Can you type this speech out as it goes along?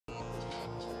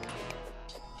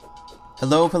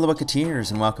Hello, fellow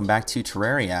Bucketeers, and welcome back to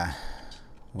Terraria,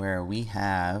 where we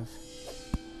have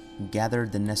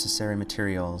gathered the necessary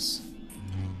materials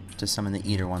to summon the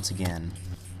Eater once again.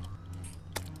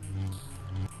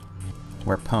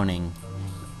 Where poning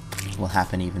will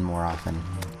happen even more often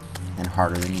and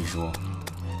harder than usual.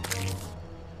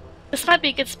 This might be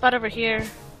a good spot over here.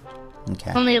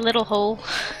 Okay. Only a little hole.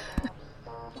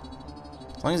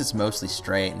 As long as it's mostly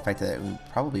straight, in fact, that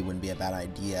probably wouldn't be a bad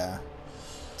idea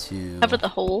to Cover the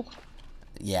hole.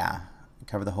 Yeah,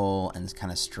 cover the hole and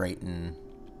kind of straighten.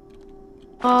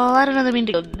 Oh, I don't know that we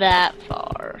need to go that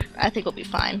far. I think we'll be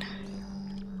fine.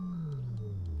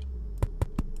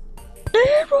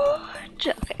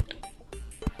 Okay.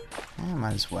 I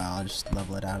might as well. I'll just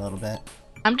level it out a little bit.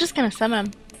 I'm just gonna summon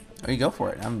him. Oh, you go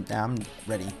for it. I'm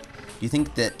ready. Do you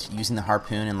think that using the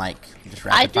harpoon and like just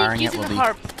rapid firing it will be?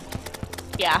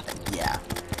 Yeah. Yeah.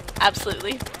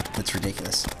 Absolutely. That's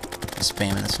ridiculous. Just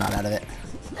spamming the snot out of it.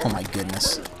 Oh my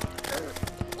goodness.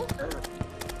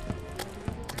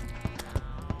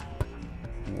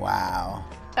 Wow.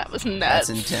 That was nuts. That's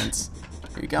intense.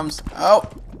 Here he comes. Oh.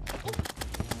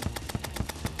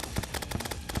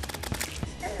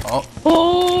 Oh.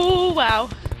 Oh wow.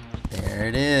 There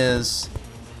it is.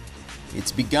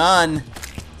 It's begun.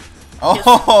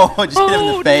 Oh, just hit him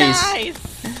in the face. Nice.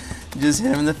 Just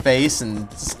hit him in the face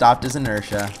and stopped his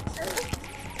inertia.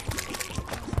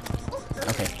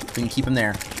 Okay, we can keep him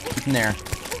there. Keep him there.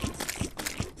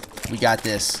 We got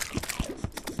this.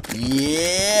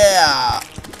 Yeah!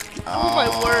 Oh my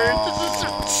word, this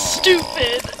is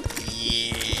stupid.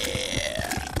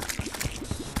 Yeah!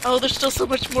 Oh, there's still so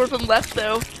much more of them left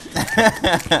though.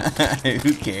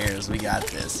 Who cares? We got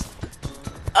this.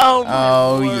 Oh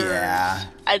my word. Yeah.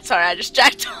 I'm sorry, I just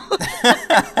jacked off.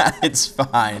 It's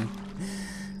fine.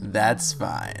 That's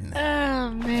fine.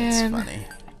 Oh man. That's funny.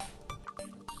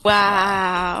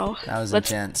 Wow. That was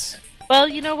intense. Well,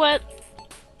 you know what?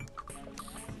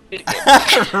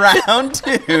 Round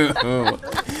two.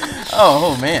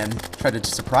 Oh man. Tried to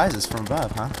surprise us from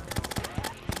above, huh?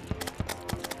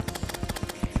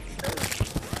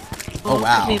 Oh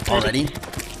wow. Already?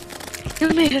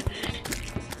 Come here.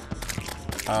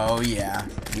 Oh yeah.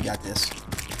 We got this.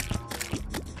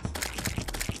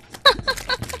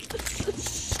 This is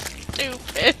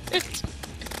stupid.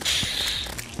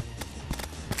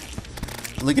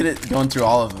 Look at it going through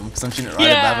all of them, because I'm shooting it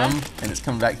right above them, and it's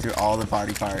coming back through all the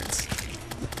party parts.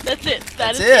 That's it.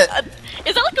 That's it.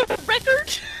 Is that like a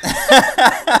record?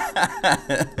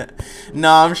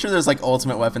 No, I'm sure there's like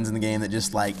ultimate weapons in the game that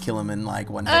just like kill him in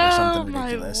like one hit or something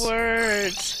ridiculous. Oh my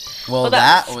word. Well,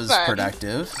 that was fun.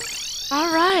 Productive.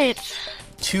 All right.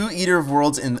 2 Eater of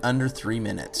Worlds in under 3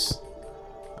 minutes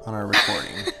on our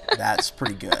recording. That's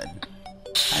pretty good.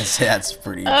 I'd say that's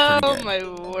pretty good. Oh my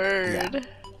word. Yeah.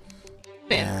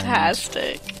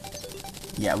 Fantastic.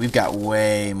 And yeah, we've got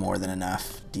way more than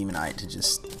enough Demonite to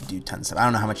just do tons of stuff. I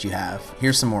don't know how much you have.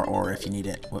 Here's some more ore if you need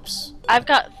it. Whoops. I've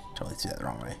got... Totally threw that the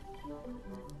wrong way.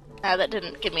 That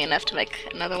didn't give me enough to make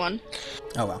another one.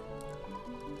 Oh well.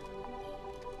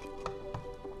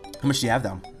 How much do you have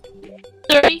though?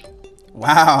 30.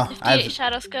 Wow. 58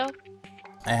 shadow skill.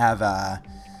 I have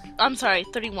I'm sorry,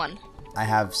 31. I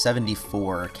have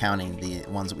 74 counting the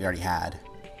ones that we already had.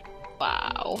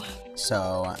 Wow.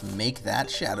 So make that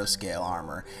shadow scale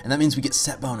armor. And that means we get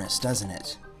set bonus, doesn't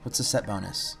it? What's the set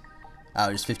bonus?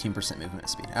 Oh, just 15% movement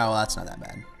speed. Oh, well, that's not that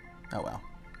bad. Oh well.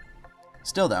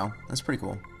 Still though, that's pretty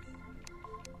cool.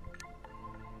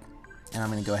 And I'm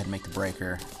gonna go ahead and make the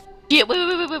breaker. Yeah,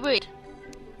 wait.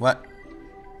 What?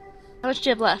 How much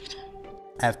do you have left?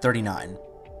 I have 39.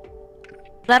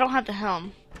 I don't have the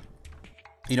helm.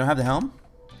 You don't have the helm?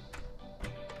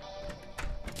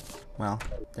 Well,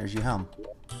 there's your helm.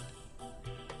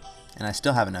 And I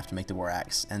still have enough to make the war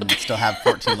axe, and still have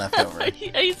 14 left over. Are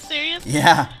you serious?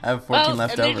 Yeah, I have 14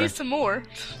 left and over. maybe some more.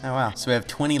 Oh wow, so we have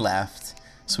 20 left,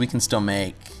 so we can still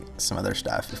make some other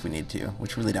stuff if we need to,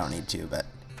 which we really don't need to, but...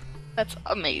 That's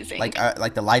amazing. Like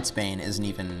the Lightsbane isn't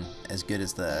even as good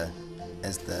as the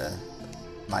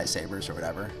lightsabers or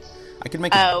whatever. I could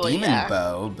make a demon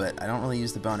bow, but I don't really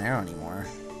use the bow and arrow anymore.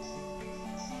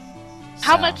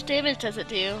 How much damage does it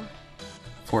do?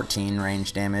 14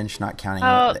 range damage, not counting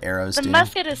what the arrows do. The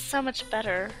musket is so much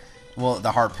better. Well,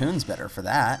 the harpoon's better for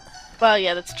that. Well,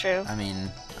 yeah, that's true. I mean,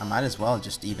 I might as well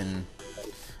just even...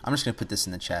 I'm just gonna put this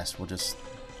in the chest. We'll just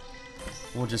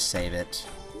save it.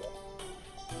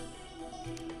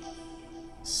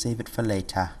 Save it for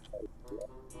later.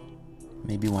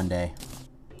 Maybe one day.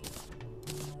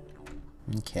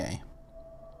 Okay.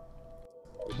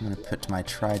 I'm going to put my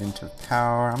trident to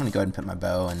power. I'm going to go ahead and put my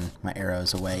bow and my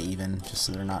arrows away even, just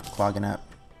so they're not clogging up.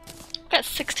 Okay, at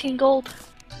 16 gold.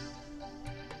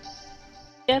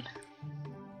 Good.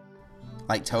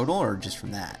 Like total or just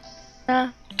from that?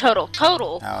 Total.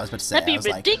 Oh, I was about to say, That'd be I was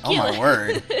ridiculous. like, oh my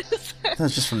word. If that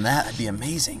was just from that, that'd be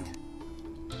amazing.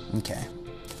 Okay.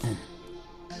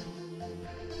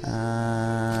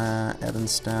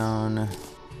 Evanstone.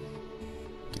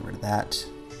 Get rid of that.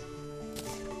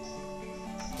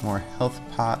 More health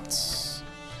pots.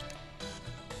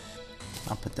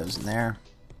 I'll put those in there.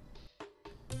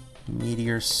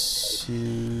 Meteor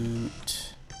suit.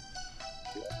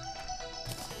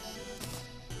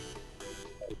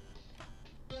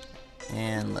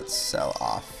 And let's sell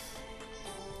off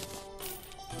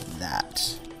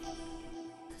that.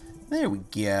 There we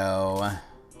go.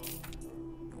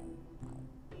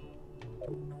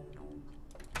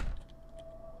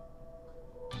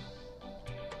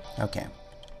 Okay.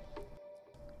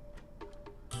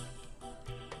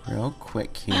 Real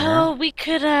quick here. Oh, we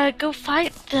could go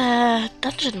fight the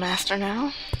dungeon master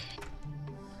now.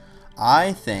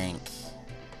 I think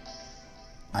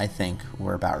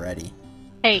we're about ready.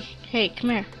 Hey, come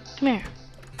here.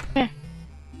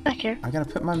 Back here. I gotta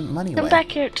put my money Come away.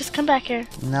 back here. Just come back here.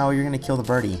 No, you're gonna kill the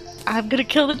birdie. I'm gonna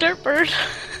kill the dirt bird.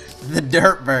 The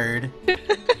dirt bird.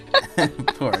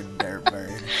 Poor dirt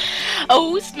bird.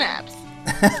 Oh, snaps.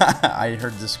 I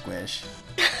heard the squish.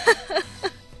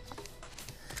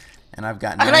 And I've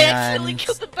got 9 And I accidentally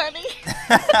killed the bunny.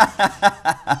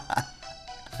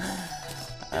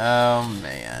 Oh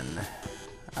man.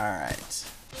 Alright.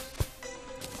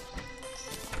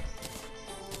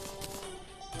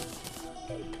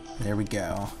 There we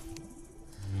go.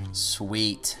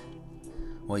 Sweet.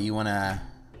 Well, you wanna,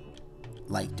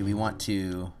 like, do we want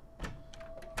to,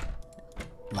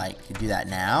 like, do that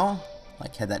now?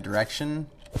 Like, head that direction?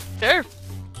 Sure.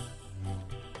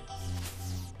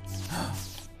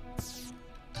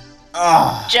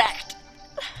 Ah. Jacked.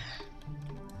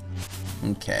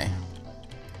 Okay.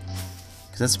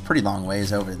 Because that's a pretty long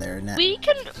ways over there, isn't it?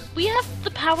 We have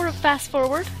the power of fast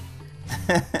forward.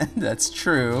 That's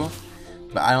true.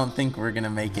 But I don't think we're going to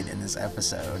make it in this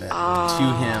episode to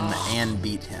him and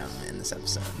beat him in this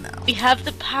episode, no. We have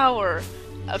the power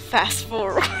of fast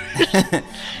forward.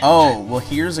 Oh, well,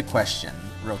 here's a question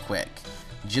real quick.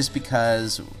 Just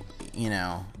because, you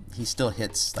know, he still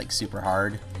hits, like, super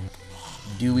hard,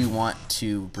 do we want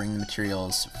to bring the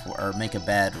materials for, or make a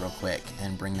bed real quick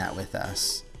and bring that with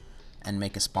us and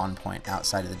make a spawn point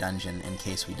outside of the dungeon in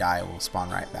case we die? We'll spawn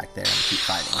right back there and keep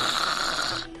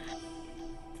fighting.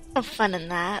 No fun in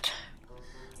that.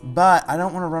 But I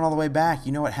don't want to run all the way back.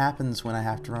 You know what happens when I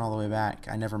have to run all the way back?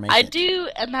 I never make it. I do,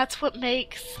 and that's what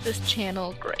makes this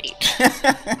channel great.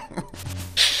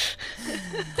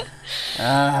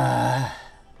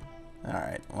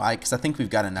 Alright, well, because I think we've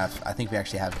got enough. I think we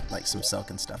actually have, like, some silk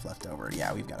and stuff left over.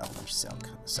 Yeah, we've got a whole bunch of silk,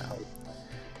 so.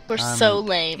 We're so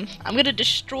lame. I'm gonna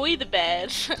destroy the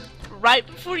bed right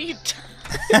before you die.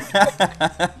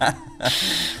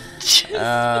 Just for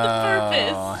the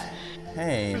purpose.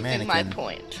 Hey, mannequin. My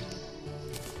point.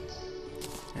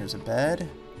 There's a bed.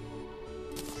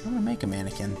 I'm gonna make a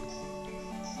mannequin.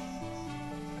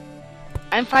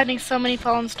 I'm finding so many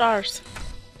fallen stars.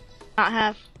 Not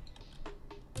have.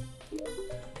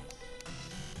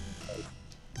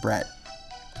 Brett.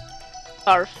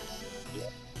 Barf.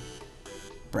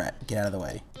 Brett, get out of the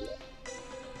way.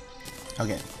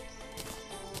 Okay.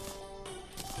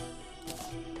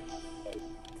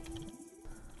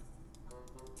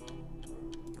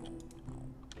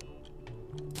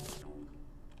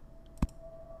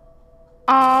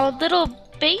 Aw, little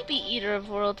baby eater of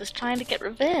world is trying to get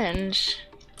revenge.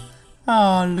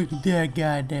 Oh, look at that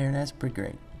guy there. That's pretty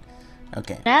great.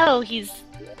 Okay. Now he's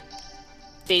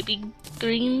baby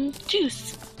green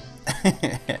juice.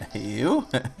 Ew.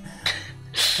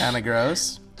 Kind of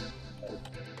gross.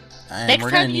 And Next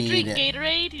we're time gonna you need drink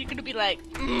Gatorade, you're gonna be like,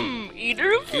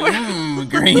 eater of worlds.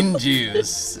 green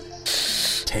juice.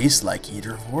 Tastes like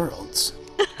Eater of Worlds.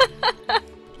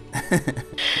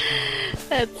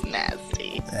 That's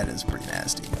nasty. That is pretty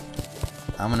nasty.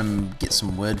 I'm gonna get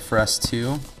some wood for us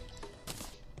too.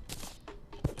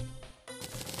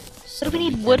 What do we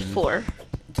need wood for?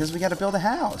 Because we gotta build a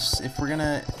house. If we're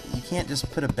gonna, you can't just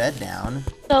put a bed down.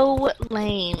 So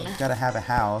lame. We've gotta have a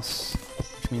house,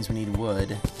 which means we need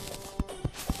wood.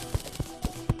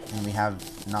 And we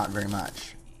have not very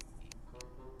much.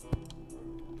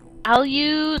 I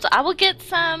will get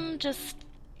some, just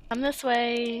come this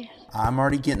way. I'm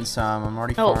already getting some. I'm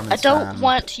already No, farming I don't some.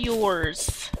 want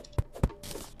yours.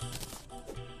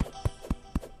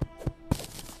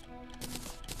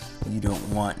 You don't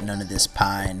want none of this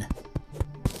pine.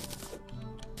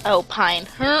 Oh, pine.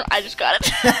 I just got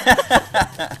it.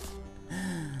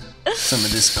 some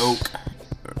of this oak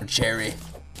or cherry.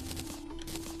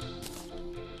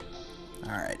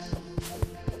 Alright.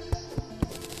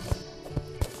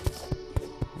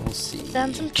 We'll see.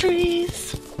 Found some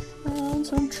trees. Found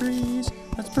some trees.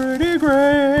 That's pretty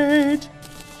great.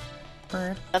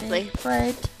 Lovely.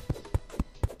 Great.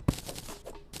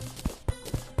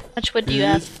 How much wood do you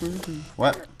have?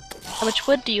 What? How much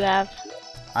wood do you have?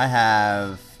 I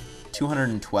have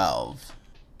 212.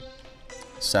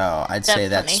 So I'd say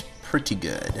that's pretty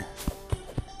good.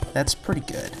 That's pretty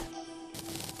good.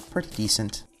 Pretty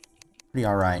decent. Pretty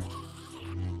alright.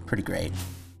 Pretty great.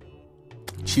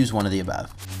 Choose one of the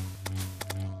above.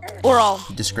 Or all.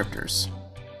 Descriptors.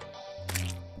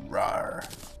 Rawr.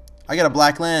 I got a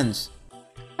black lens.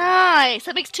 Nice!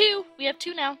 That makes 2. We have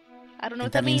 2 now. I don't know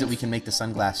what that means. That means that we can make the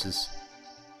sunglasses.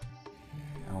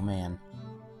 Oh man.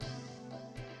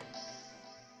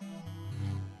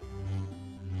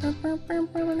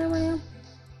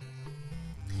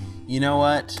 You know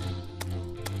what?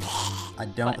 I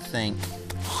don't think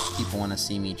people want to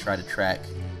see me try to trek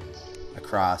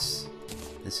across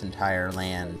this entire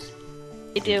land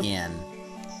They do. again.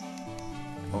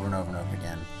 Over and over and over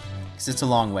again. Because it's a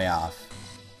long way off.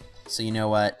 So you know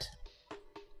what?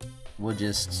 We'll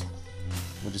just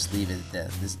leave it at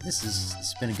that.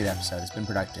 It's been a good episode. It's been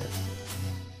productive.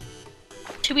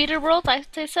 2-meter world, I'd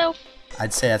say so.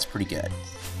 I'd say that's pretty good.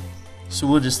 So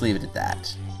we'll just leave it at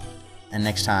that. And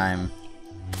next time,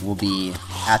 we'll be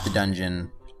at the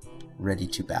dungeon, ready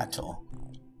to battle.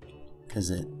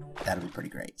 Because that'll be pretty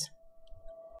great.